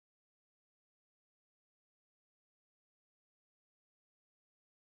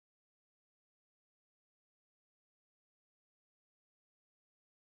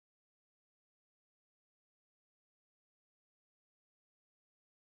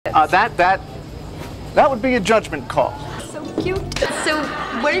That would be a judgment call. So cute. So,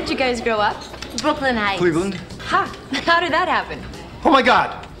 where did you guys grow up? Brooklyn Heights. Cleveland. Ha! How did that happen? Oh my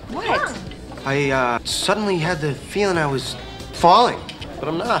God! What? I suddenly had the feeling I was falling, But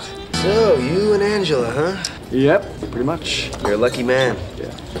I'm not. So, you and Angela, huh? Yep, pretty much. You're a lucky man.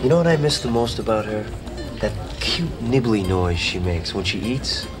 Yeah. You know what I miss the most about her? That cute nibbly noise she makes when she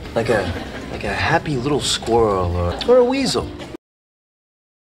eats. Like a happy little squirrel or a weasel.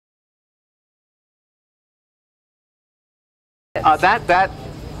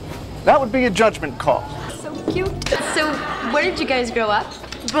 That would be a judgment call. So cute. So, where did you guys grow up?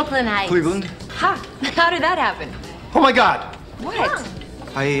 Brooklyn Heights. Cleveland. Ha! How did that happen? Oh my God! What?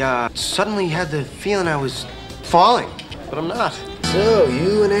 I suddenly had the feeling I was falling. But I'm not. So,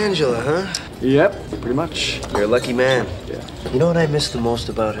 you and Angela, huh? Yep, pretty much. You're a lucky man. Yeah. You know what I miss the most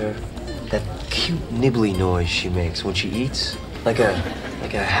about her? That cute nibbly noise she makes when she eats. Like a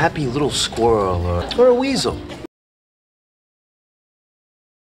happy little squirrel or a weasel.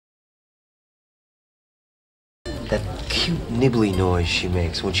 That cute nibbly noise she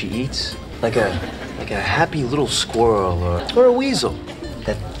makes when she eats. Like a happy little squirrel or a weasel.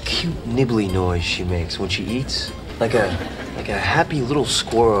 That cute nibbly noise she makes when she eats. Like a happy little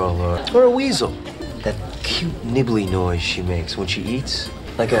squirrel or a weasel. That cute nibbly noise she makes when she eats.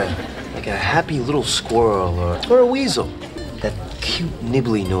 Like a happy little squirrel or a weasel. That cute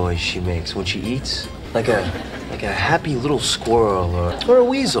nibbly noise she makes when she eats. Like a happy little squirrel or a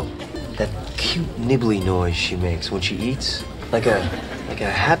weasel. That cute nibbly noise she makes when she eats. Like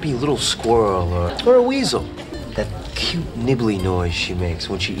a happy little squirrel or a weasel. That cute nibbly noise she makes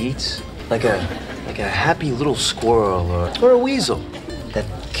when she eats. Like a happy little squirrel or a weasel. That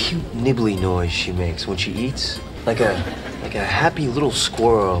cute nibbly noise she makes when she eats. Like a happy little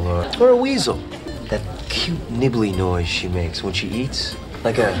squirrel or a weasel. That cute nibbly noise she makes when she eats.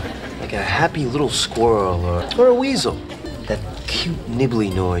 Like a happy little squirrel or a weasel. That cute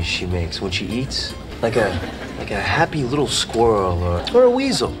nibbly noise she makes when she eats. Like a happy little squirrel or a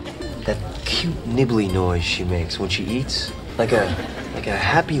weasel. That cute nibbly noise she makes when she eats. Like a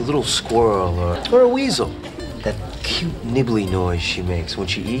happy little squirrel or a weasel. That cute nibbly noise she makes when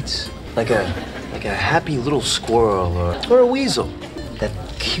she eats. Like a happy little squirrel or a weasel.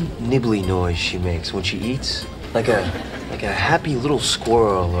 That cute nibbly noise she makes when she eats. Like a happy little squirrel or a weasel. That cute nibbly noise she makes when she eats. Like a happy little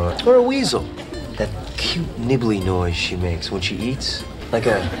squirrel or a weasel. That cute nibbly noise she makes when she eats. Like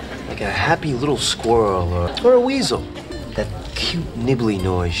a happy little squirrel or a weasel. That cute nibbly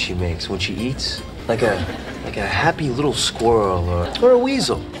noise she makes when she eats. Like a happy little squirrel or a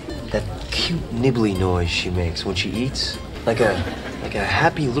weasel. That cute nibbly noise she makes when she eats. Like a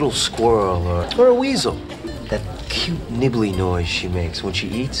happy little squirrel or a weasel. That cute nibbly noise she makes when she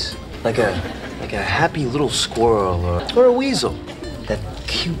eats. Like a happy little squirrel or a weasel. That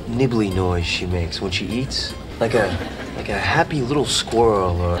cute nibbly noise she makes when she eats. Like a happy little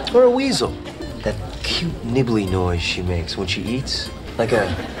squirrel or a weasel. That cute nibbly noise she makes when she eats. Like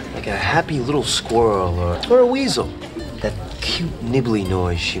a happy little squirrel or a weasel. That cute nibbly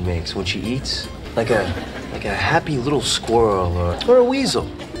noise she makes when she eats. Like a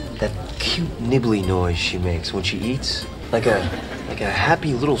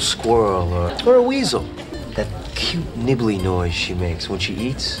happy little squirrel or a weasel. That cute nibbly noise she makes when she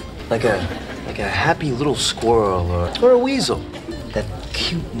eats. Like a happy little squirrel or a weasel. That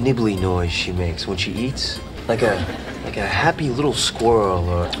cute nibbly noise she makes when she eats. Like a happy little squirrel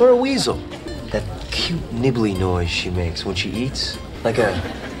or a weasel. That cute nibbly noise she makes when she eats.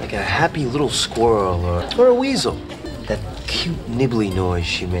 Like a happy little squirrel or a weasel. That cute nibbly noise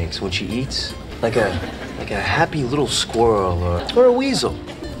she makes when she eats. Like a happy little squirrel or a weasel.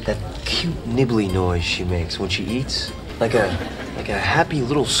 That cute nibbly noise she makes when she eats. Like a happy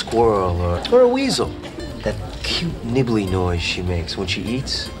little squirrel or a weasel. That cute nibbly noise she makes when she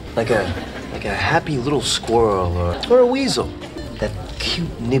eats. Like a happy little squirrel or a weasel. That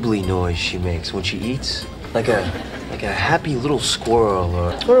cute nibbly noise she makes when she eats. Like a happy little squirrel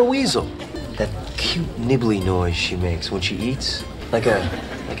or a weasel. That cute nibbly noise she makes when she eats. Like a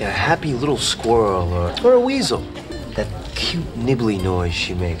happy little squirrel or a weasel. That cute nibbly noise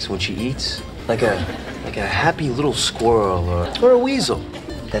she makes when she eats. Like a happy little squirrel or a weasel.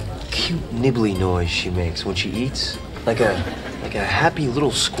 That cute nibbly noise she makes when she eats. Like a happy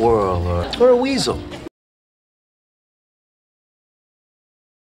little squirrel or a weasel.